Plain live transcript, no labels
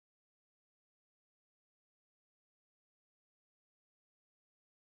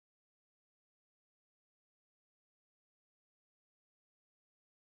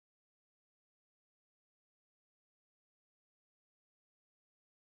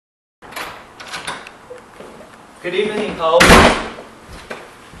Good evening, Hope.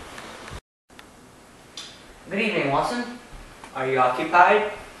 Good evening, Watson. Are you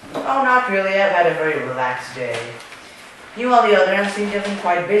occupied? Oh, not really. I've had a very relaxed day. You, on the other hand, seem to have been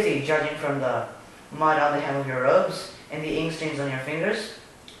quite busy, judging from the mud on the hem of your robes and the ink stains on your fingers.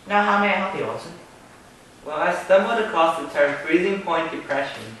 Now, how may I help you, Watson? Well, I stumbled across the term freezing point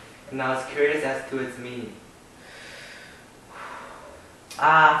depression, and I was curious as to its meaning.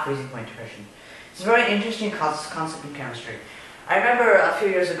 Ah, freezing point depression. It's a very interesting concept in chemistry. I remember a few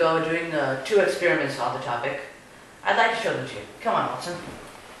years ago doing 2 experiments on the topic. I'd like to show them to you. Come on, Watson.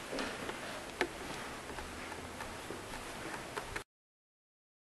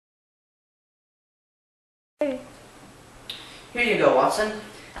 Here you go, Watson.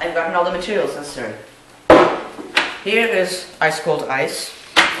 I've gotten all the materials necessary. Here is ice-cold ice,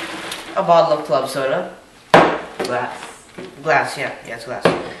 a bottle of club soda, glass, yeah, it's glass.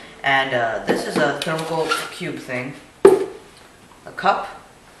 And this is a thermal cube thing, a cup,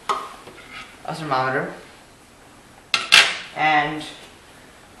 a thermometer, and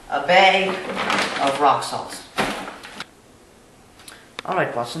a bag of rock salt.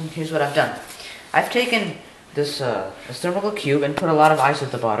 Alright, Watson, here's what I've done. I've taken this thermal cube and put a lot of ice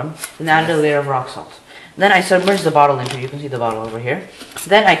at the bottom, and added a layer of rock salt. Then I submerged the bottle into it. You can see the bottle over here.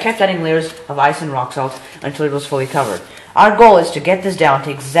 Then I kept adding layers of ice and rock salt until it was fully covered. Our goal is to get this down to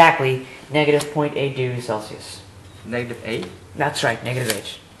exactly negative 0.8 degrees Celsius. Negative 8? That's right, negative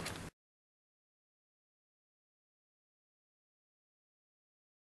 8.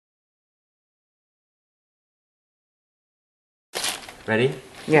 Ready?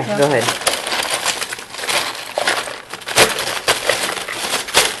 Yeah, go ahead.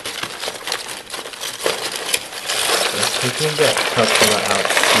 Taking the club soda out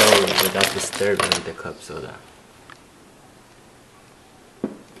slowly without disturbing the club soda.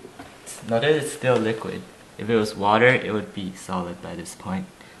 Notice it's still liquid. If it was water, it would be solid by this point.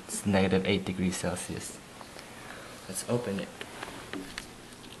 It's negative 8 degrees Celsius. Let's open it.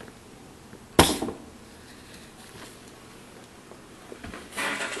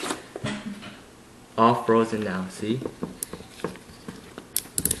 All frozen now, see?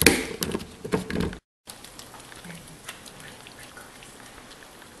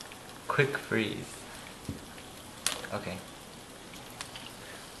 Quick freeze. Okay.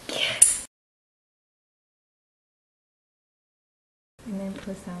 Yes. And then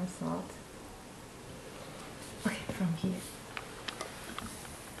put some salt. Okay, from here.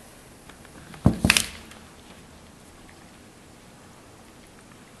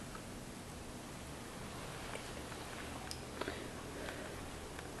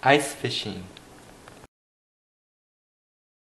 Ice fishing.